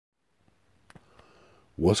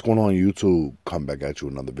What's going on, YouTube? Come back at you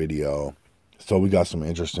with another video. So we got some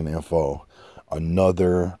interesting info.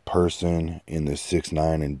 Another person in the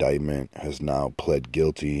 6IX9INE indictment has now pled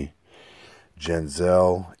guilty.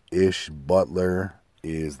 Genzel Ish Butler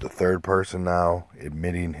is the third person now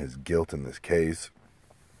admitting his guilt in this case.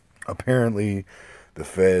 Apparently, the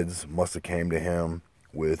feds must have came to him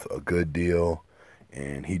with a good deal,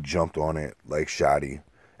 and he jumped on it like SHOTTI,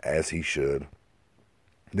 as he should.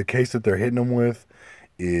 The case that they're hitting him with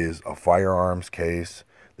is a firearms case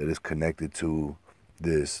that is connected to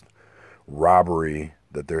this robbery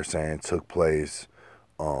that they're saying took place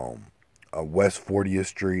West 40th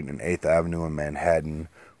Street and 8th Avenue in Manhattan,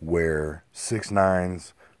 where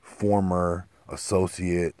 6IX9INE's former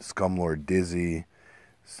associate, Scumlord Dizzy,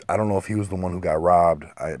 I don't know if he was the one who got robbed.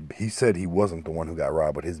 He said he wasn't the one who got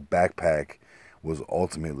robbed, but his backpack was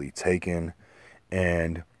ultimately taken.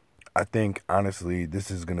 And I think, honestly,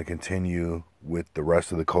 this is going to continue with the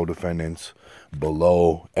rest of the co-defendants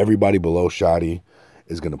below. Everybody below SHOTTI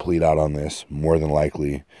is going to plead out on this, more than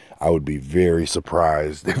likely. I would be very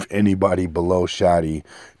surprised if anybody below SHOTTI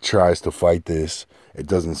tries to fight this. It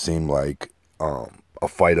doesn't seem like a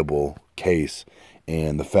fightable case.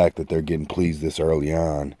 And the fact that they're getting pleas this early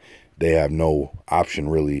on, they have no option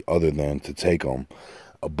really other than to take them.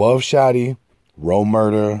 Above SHOTTI, row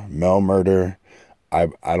murder, mail murder,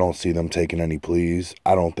 I don't see them taking any pleas.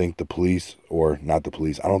 I don't think the police, or not the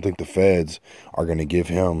police, I don't think the feds are going to give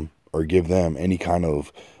him or give them any kind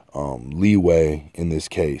of leeway in this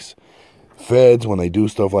case. Feds, when they do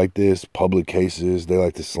stuff like this, public cases, they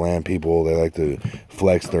like to slam people. They like to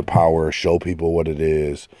flex their power, show people what it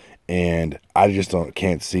is. And I just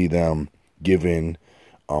can't see them giving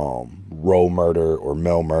row murder or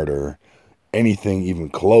mail murder anything even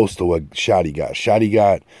close to what SHOTTI got. SHOTTI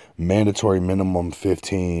got mandatory minimum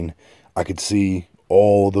 15. I could see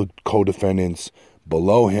all the co-defendants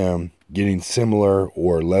below him getting similar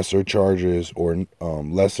or lesser charges or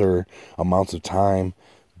lesser amounts of time,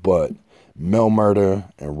 but mail murder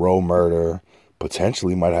and row murder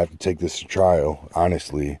potentially might have to take this to trial,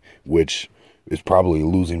 honestly, which is probably a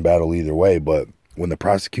losing battle either way. But when the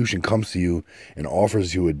prosecution comes to you and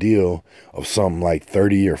offers you a deal of something like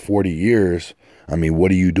 30 or 40 years, I mean, what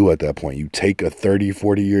do you do at that point? You take a 30,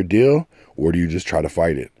 40-year deal, or do you just try to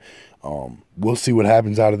fight it? We'll see what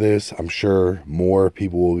happens out of this. I'm sure more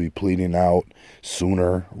people will be pleading out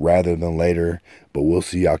sooner rather than later, but we'll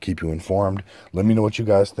see. I'll keep you informed. Let me know what you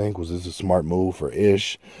guys think. Was this a smart move for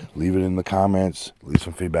Ish? Leave it in the comments. Leave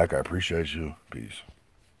some feedback. I appreciate you. Peace.